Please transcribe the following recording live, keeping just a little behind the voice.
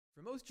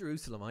For most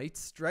Jerusalemites,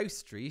 Strauss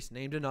Street,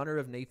 named in honor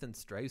of Nathan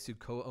Strauss, who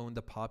co-owned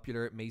the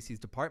popular Macy's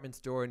department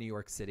store in New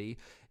York City,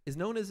 is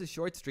known as a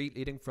short street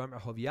leading from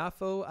Rechov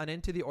Yaffo and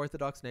into the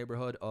Orthodox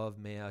neighborhood of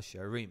Mea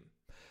Shearim.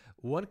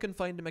 One can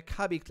find a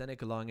Macabbi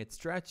clinic along its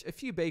stretch, a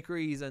few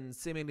bakeries, and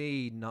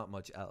seemingly not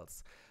much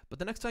else. But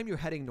the next time you're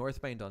heading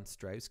northbound on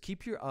Strauss,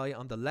 keep your eye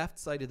on the left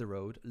side of the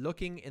road,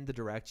 looking in the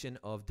direction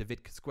of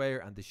Davidka Square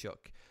and the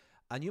shuq.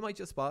 And you might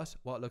just spot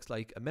what looks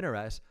like a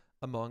minaret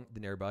among the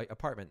nearby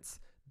apartments.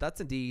 That's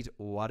indeed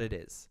what it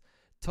is.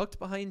 Tucked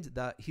behind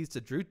that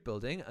Histadrut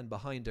Building and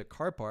behind a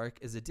car park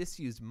is a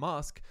disused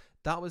mosque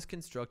that was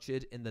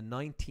constructed in the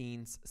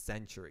 19th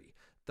century.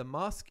 The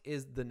mosque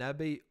is the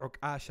Nebi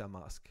Askasha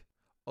Mosque,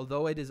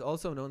 although it is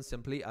also known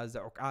simply as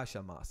the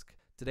Okasha Mosque.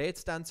 Today it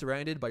stands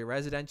surrounded by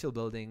residential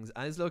buildings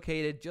and is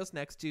located just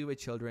next to a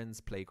children's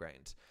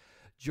playground.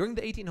 During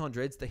the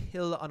 1800s, the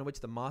hill on which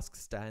the mosque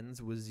stands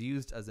was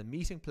used as a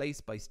meeting place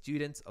by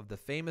students of the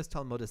famous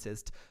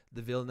Talmudicist,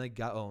 the Vilna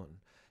Gaon.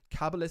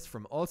 Kabbalists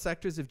from all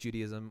sectors of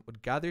Judaism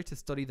would gather to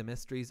study the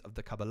mysteries of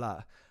the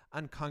Kabbalah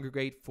and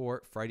congregate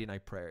for Friday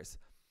night prayers.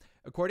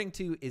 According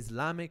to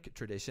Islamic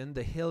tradition,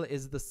 the hill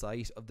is the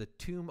site of the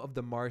Tomb of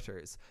the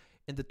Martyrs.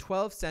 In the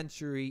 12th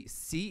century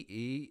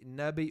CE,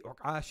 Nebi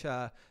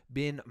Askasha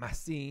bin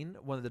Macy,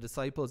 one of the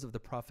disciples of the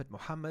Prophet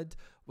Muhammad,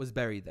 was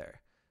buried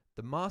there.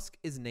 The mosque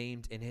is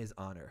named in his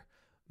honor.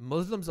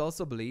 Muslims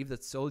also believe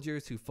that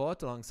soldiers who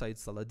fought alongside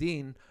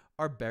Saladin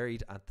are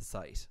buried at the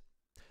site.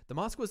 The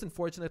mosque was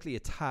unfortunately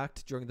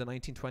attacked during the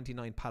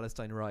 1929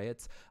 Palestine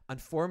riots and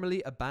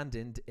formally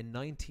abandoned in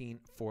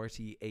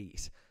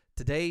 1948.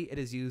 Today, it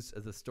is used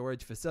as a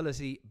storage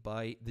facility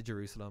by the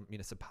Jerusalem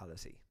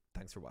municipality.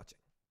 Thanks for watching.